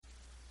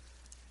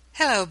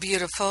Hello,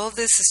 beautiful.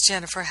 This is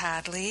Jennifer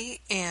Hadley,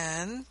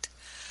 and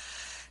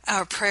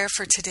our prayer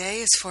for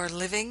today is for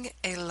living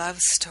a love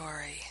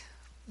story.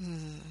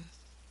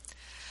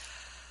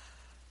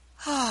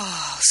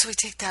 So we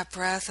take that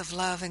breath of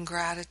love and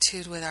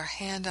gratitude with our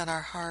hand on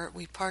our heart.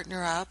 We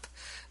partner up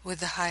with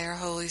the higher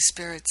Holy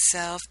Spirit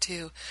self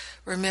to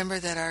remember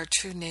that our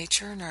true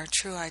nature and our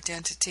true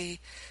identity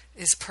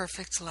is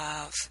perfect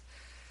love.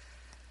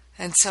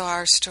 And so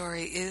our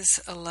story is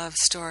a love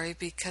story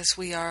because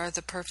we are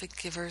the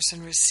perfect givers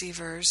and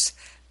receivers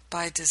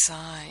by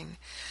design.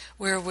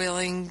 We're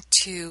willing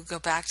to go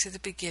back to the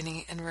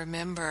beginning and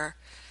remember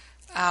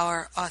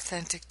our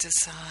authentic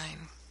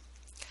design.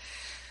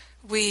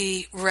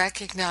 We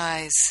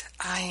recognize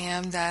I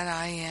am that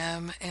I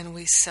am, and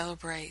we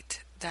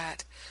celebrate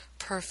that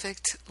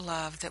perfect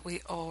love that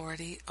we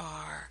already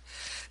are.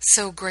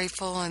 So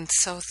grateful and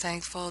so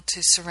thankful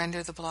to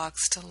surrender the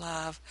blocks to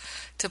love,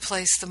 to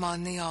place them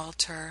on the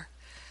altar.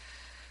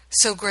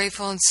 So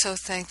grateful and so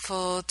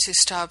thankful to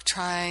stop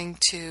trying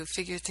to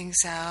figure things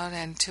out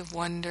and to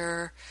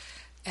wonder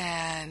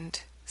and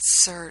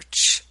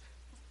search.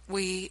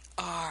 We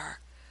are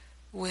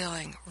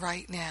willing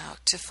right now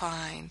to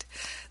find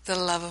the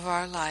love of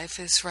our life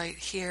is right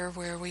here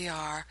where we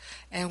are,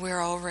 and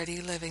we're already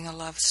living a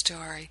love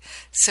story.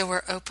 So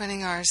we're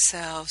opening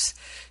ourselves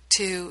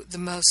to the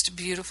most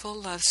beautiful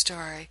love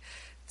story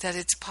that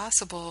it's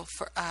possible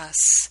for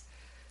us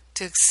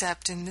to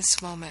accept in this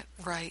moment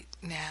right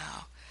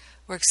now.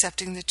 We're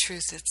accepting the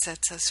truth that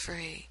sets us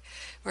free.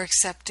 We're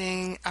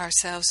accepting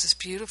ourselves as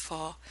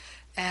beautiful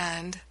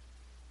and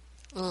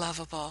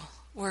lovable.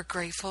 We're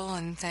grateful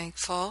and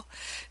thankful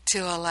to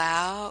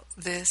allow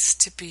this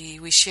to be.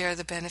 We share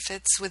the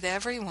benefits with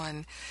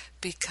everyone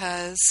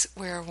because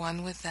we're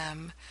one with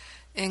them.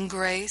 In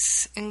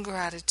grace and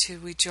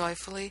gratitude, we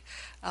joyfully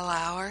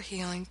allow our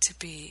healing to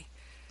be.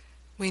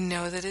 We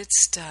know that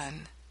it's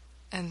done,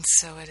 and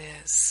so it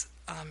is.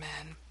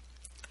 Amen.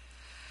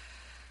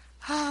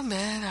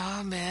 Amen,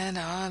 amen,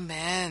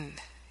 amen.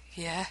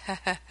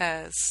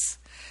 Yes.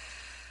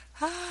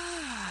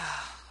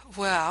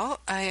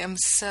 Well, I am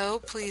so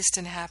pleased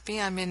and happy.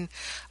 I'm in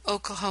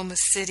Oklahoma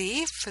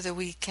City for the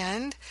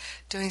weekend,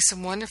 doing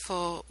some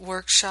wonderful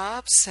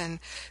workshops and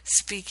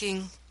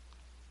speaking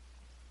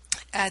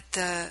at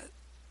the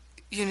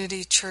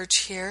Unity Church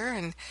here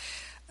in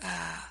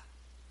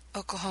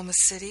Oklahoma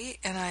City,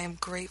 and I am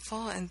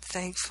grateful and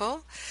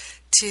thankful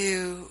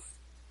to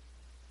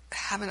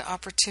have an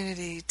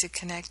opportunity to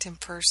connect in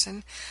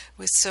person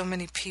with so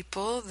many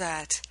people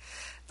that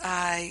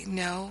I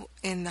know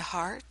in the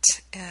heart.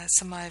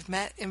 Some I've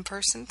met in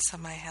person,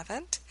 some I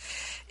haven't.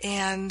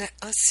 And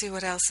let's see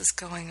what else is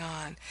going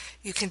on.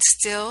 You can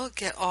still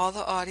get all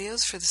the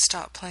audios for the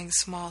Stop Playing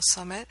Small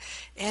Summit,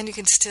 and you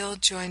can still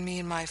join me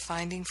in my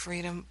Finding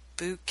Freedom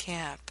Boot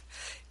Camp.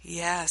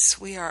 Yes,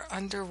 we are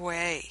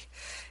underway,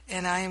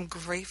 and I am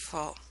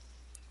grateful,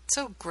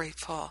 so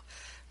grateful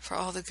for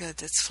all the good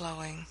that's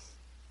flowing.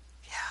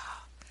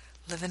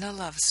 Yeah, living a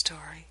love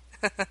story.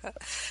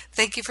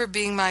 Thank you for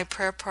being my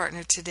prayer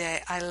partner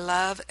today. I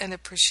love and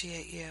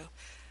appreciate you.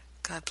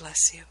 God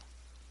bless you.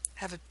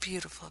 Have a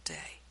beautiful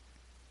day.